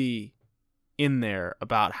will be in there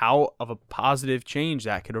about how of a positive change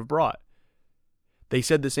that could have brought. They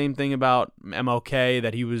said the same thing about MLK,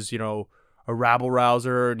 that he was, a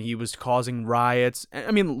rabble-rouser and he was causing riots.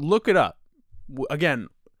 I mean, look it up. Again,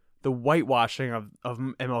 the whitewashing of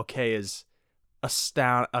MLK is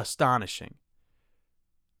astonishing.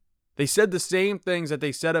 They said the same things that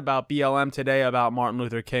they said about BLM today about Martin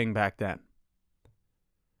Luther King back then.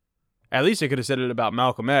 At least they could have said it about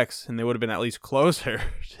Malcolm X, and they would have been at least closer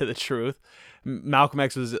to the truth. Malcolm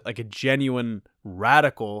X was like a genuine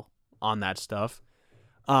radical on that stuff,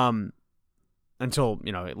 until,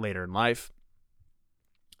 later in life.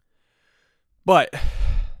 But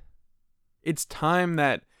it's time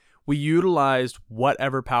that we utilized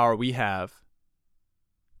whatever power we have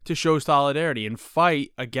to show solidarity and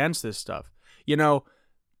fight against this stuff.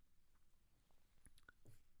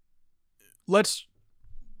 Let's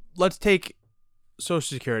take Social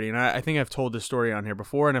Security, and I think I've told this story on here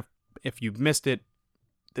before, and if you've missed it,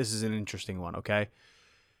 this is an interesting one, okay?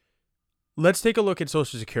 Let's take a look at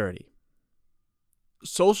Social Security.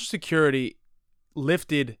 Social Security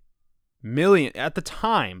lifted at the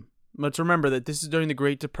time, let's remember that this is during the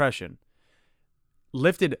Great Depression,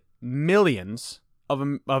 lifted millions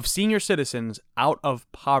of senior citizens out of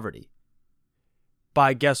poverty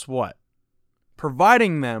by, guess what?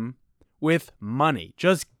 Providing them with money,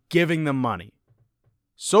 just giving them money.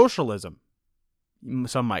 Socialism,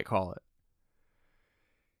 some might call it.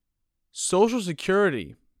 Social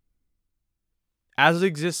Security, as it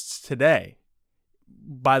exists today,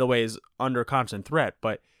 by the way, is under constant threat,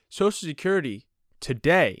 but Social Security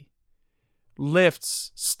today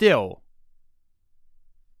lifts still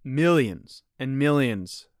millions and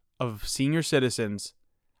millions of senior citizens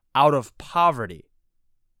out of poverty.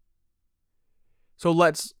 So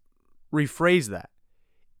let's rephrase that.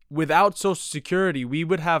 Without Social Security, we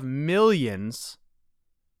would have millions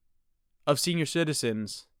of senior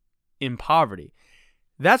citizens in poverty.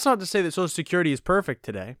 That's not to say that Social Security is perfect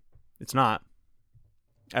today. It's not.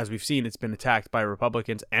 As we've seen, it's been attacked by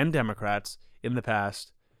Republicans and Democrats in the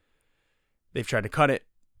past. They've tried to cut it.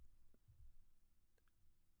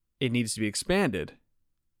 It needs to be expanded.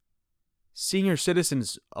 Senior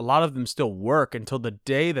citizens, a lot of them still work until the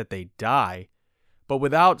day that they die. But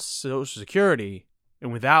without Social Security,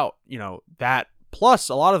 and without, that, plus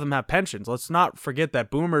a lot of them have pensions. Let's not forget that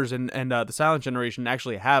boomers and the silent generation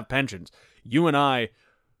actually have pensions. You and I,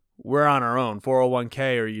 we're on our own,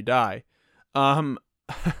 401k or you die.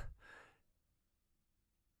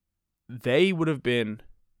 They would have been,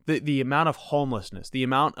 the amount of homelessness, the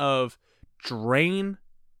amount of drain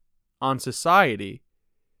on society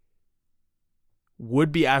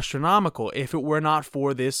would be astronomical if it were not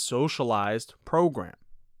for this socialized program.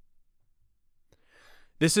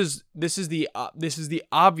 This is the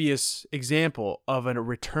obvious example of a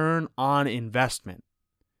return on investment.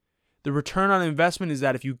 The return on investment is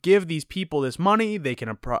that if you give these people this money, they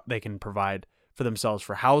can provide for themselves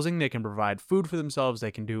for housing, they can provide food for themselves,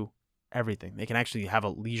 they can do everything. They can actually have a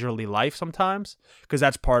leisurely life sometimes, because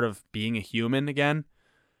that's part of being a human again.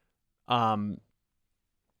 All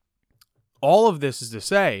of this is to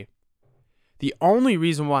say, the only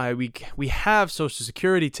reason why we have Social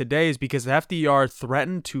Security today is because the FDR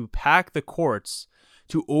threatened to pack the courts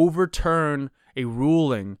to overturn a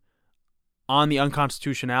ruling on the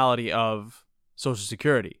unconstitutionality of Social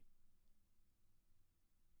Security.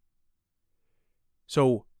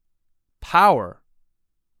 So, power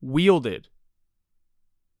wielded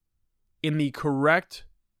in the correct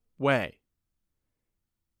way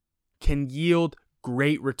can yield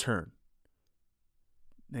great return.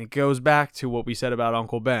 And it goes back to what we said about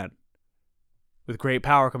Uncle Ben. With great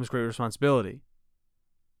power comes great responsibility.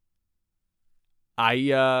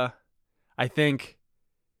 I think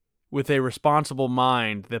with a responsible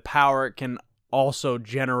mind, the power can also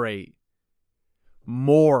generate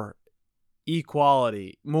more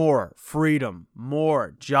equality, more freedom,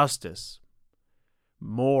 more justice,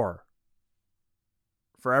 more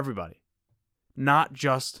for everybody, not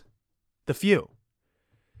just the few.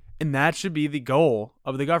 And that should be the goal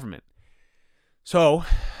of the government. So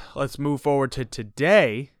let's move forward to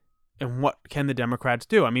today. And what can the Democrats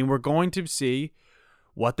do? I mean, we're going to see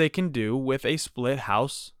what they can do with a split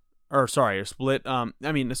House, a split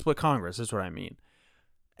Congress is what I mean.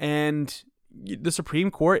 And the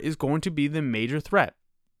Supreme Court is going to be the major threat.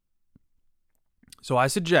 So I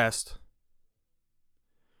suggest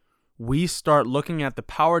we start looking at the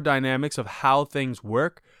power dynamics of how things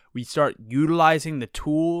work. We start utilizing the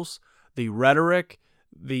tools, the rhetoric,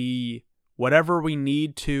 the whatever we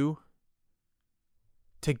need to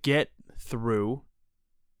get through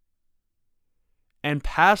and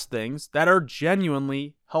pass things that are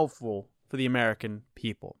genuinely helpful for the American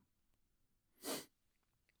people.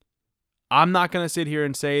 I'm not going to sit here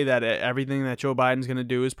and say that everything that Joe Biden's going to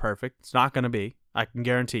do is perfect. It's not going to be. I can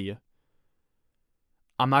guarantee you.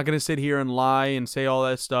 I'm not going to sit here and lie and say all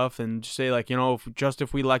that stuff and just say, like,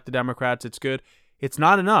 if we elect the Democrats, it's good. It's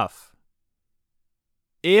not enough.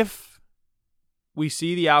 If we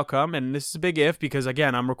see the outcome, and this is a big if because,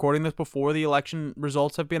 again, I'm recording this before the election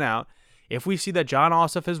results have been out. If we see that Jon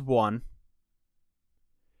Ossoff has won,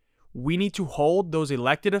 we need to hold those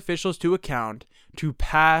elected officials to account to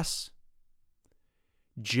pass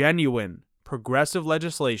genuine progressive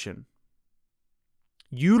legislation.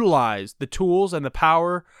 Utilize the tools and the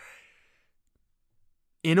power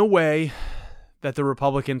in a way that the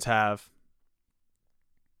Republicans have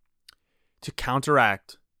to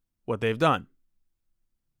counteract what they've done.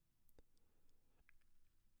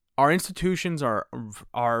 Our institutions are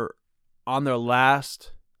on their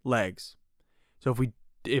last legs. So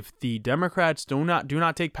if the Democrats do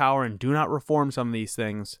not take power and do not reform some of these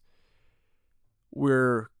things,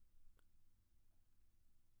 we're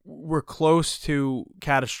close to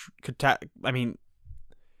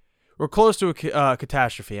we're close to a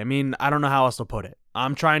catastrophe. I mean, I don't know how else to put it.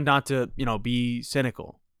 I'm trying not to, be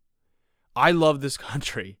cynical. I love this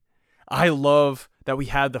country. I love that we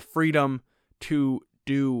have the freedom to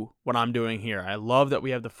do what I'm doing here. I love that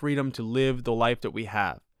we have the freedom to live the life that we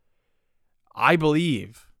have. I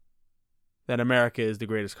believe that America is the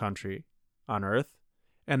greatest country on earth,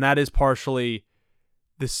 and that is partially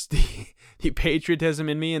the patriotism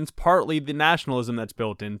in me, and it's partly the nationalism that's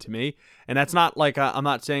built into me. And that's not like I'm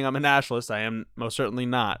not saying I'm a nationalist. I am most certainly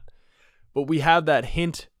not. But we have that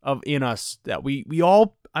hint in us that we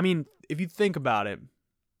all, if you think about it,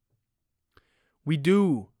 we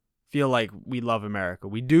do feel like we love America.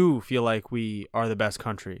 We do feel like we are the best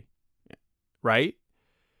country, right?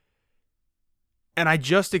 And I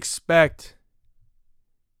just expect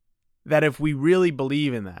that if we really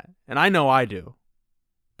believe in that, and I know I do,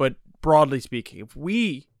 but broadly speaking, if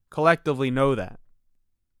we collectively know that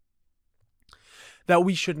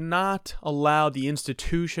we should not allow the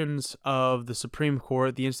institutions of the Supreme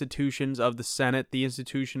Court, the institutions of the Senate, the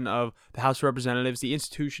institution of the House of Representatives, the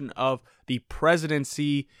institution of the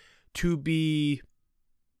presidency to be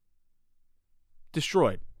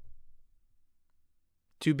destroyed,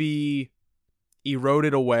 to be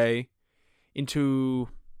eroded away into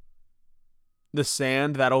the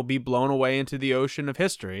sand that'll be blown away into the ocean of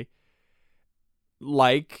history,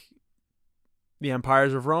 like the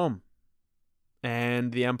empires of Rome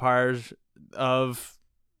and the empires of,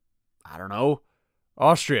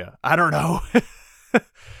 Austria. I don't know.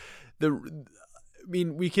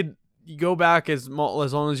 We could go back as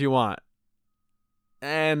long as you want.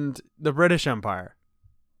 And the British Empire.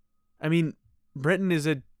 Britain is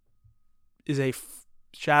a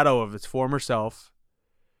shadow of its former self.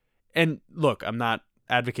 And look, I'm not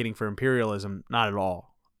advocating for imperialism, not at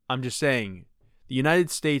all. I'm just saying the United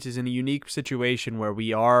States is in a unique situation where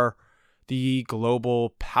we are the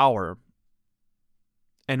global power,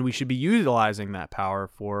 and we should be utilizing that power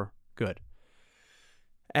for good.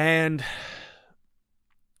 And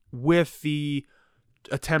with the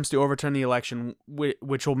attempts to overturn the election,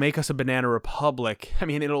 which will make us a banana republic,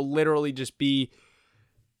 it'll literally just be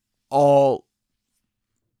all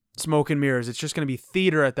smoke and mirrors. It's just going to be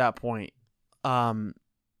theater at that point. Look,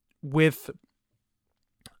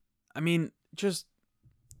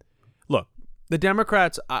 the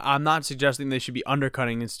Democrats, I'm not suggesting they should be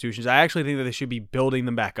undercutting institutions. I actually think that they should be building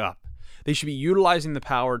them back up. They should be utilizing the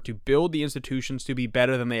power to build the institutions to be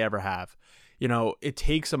better than they ever have. It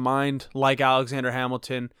takes a mind like Alexander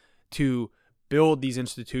Hamilton to build these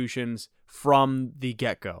institutions from the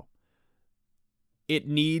get-go. It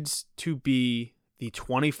needs to be the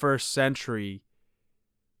 21st century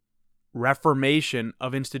reformation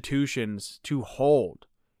of institutions to hold.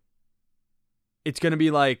 It's going to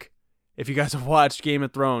be like, if you guys have watched Game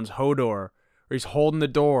of Thrones, Hodor, where he's holding the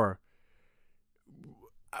door.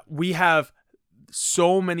 We have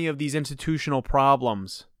so many of these institutional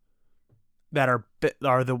problems that are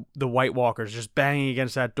the White Walkers just banging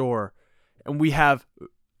against that door. And we have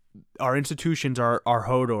our institutions are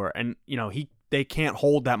Hodor, and they can't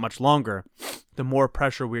hold that much longer. The more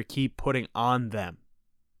pressure we keep putting on them.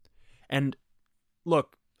 And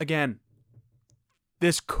look, again,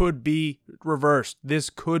 this could be reversed. This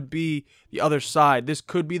could be the other side. This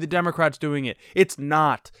could be the Democrats doing it. It's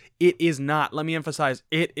not. It is not. Let me emphasize,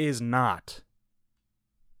 it is not.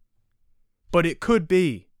 But it could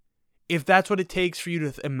be. if that's what it takes for you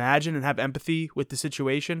to imagine and have empathy with the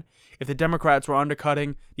situation, if the Democrats were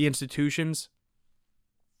undercutting the institutions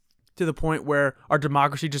to the point where our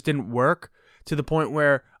democracy just didn't work, to the point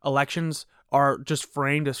where elections are just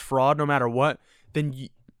framed as fraud no matter what, then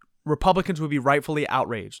Republicans would be rightfully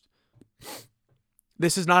outraged.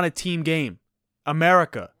 This is not a team game.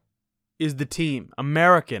 America is the team.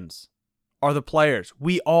 Americans are the players.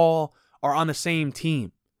 We all are on the same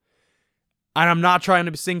team. And I'm not trying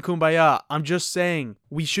to sing kumbaya. I'm just saying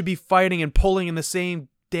we should be fighting and pulling in the same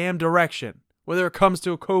damn direction. Whether it comes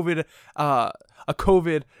to a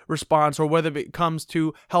COVID response, or whether it comes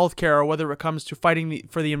to healthcare, or whether it comes to fighting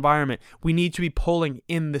for the environment, we need to be pulling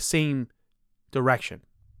in the same direction.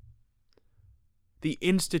 The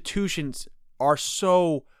institutions are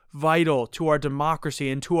so vital to our democracy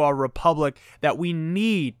and to our republic that we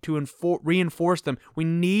need to reinforce them. We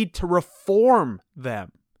need to reform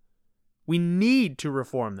them. We need to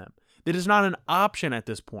reform them. That is not an option at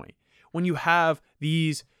this point. When you have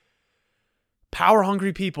these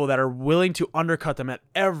power-hungry people that are willing to undercut them at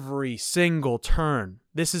every single turn.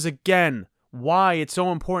 This is, again, why it's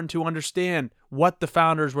so important to understand what the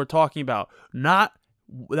founders were talking about. Not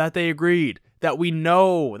that they agreed, that we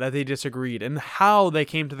know that they disagreed, and how they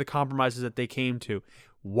came to the compromises that they came to.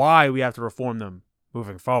 Why we have to reform them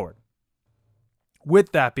moving forward.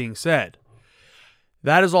 With that being said,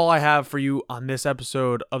 that is all I have for you on this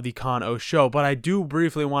episode of the Con O Show. But I do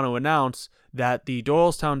briefly want to announce that the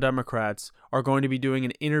Doylestown Democrats are going to be doing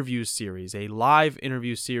an interview series, a live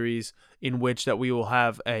interview series, in which that we will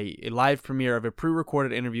have a live premiere of a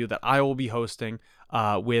pre-recorded interview that I will be hosting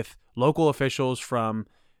with local officials from,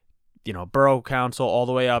 borough council all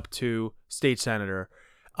the way up to state senator.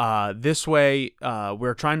 This way,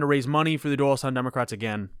 we're trying to raise money for the Doylestown Democrats,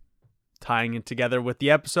 again, tying it together with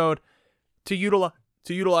the episode, to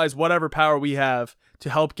utilize whatever power we have to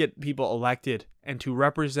help get people elected and to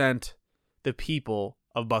represent the people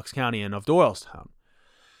of Bucks County and of Doylestown.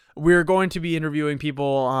 We're going to be interviewing people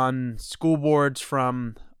on school boards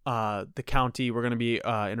from the county. We're going to be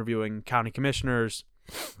interviewing county commissioners,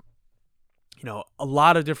 a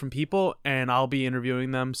lot of different people, and I'll be interviewing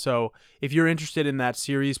them. So if you're interested in that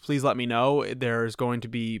series, please let me know. There's going to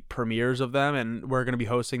be premieres of them, and we're going to be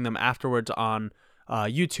hosting them afterwards on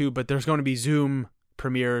YouTube, but there's going to be Zoom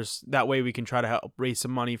premieres. That way we can try to help raise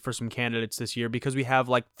some money for some candidates this year, because we have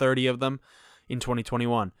like 30 of them in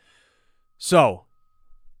 2021. So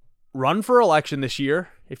run for election this year.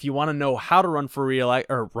 If you want to know how to run for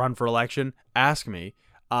election, ask me.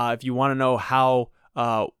 If you want to know how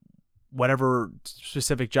whatever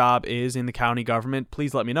specific job is in the county government,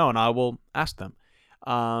 please let me know and I will ask them.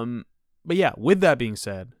 But yeah, with that being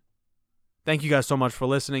said, thank you guys so much for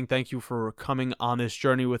listening. Thank you for coming on this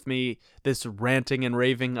journey with me, this ranting and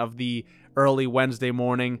raving of the early Wednesday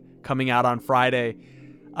morning coming out on Friday.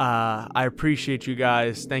 I appreciate you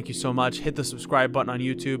guys. Thank you so much. Hit the subscribe button on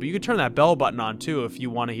YouTube. You can turn that bell button on too if you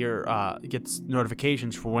want to get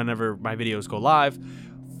notifications for whenever my videos go live.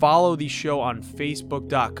 Follow the show on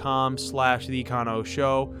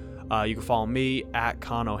Facebook.com/TheConOShow. You can follow me at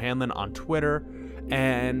Con O'Hanlon on Twitter,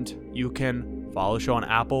 and you can follow the show on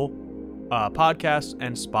Apple Podcasts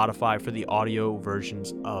and Spotify for the audio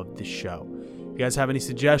versions of the show. If you guys have any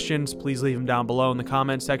suggestions, please leave them down below in the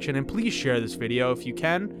comment section, and please share this video if you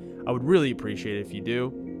can. I would really appreciate it if you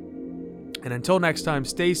do. And until next time,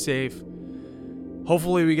 stay safe.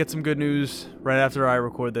 Hopefully we get some good news right after I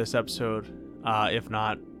record this episode. If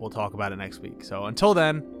not, we'll talk about it next week. So until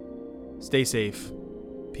then, stay safe.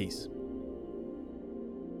 Peace.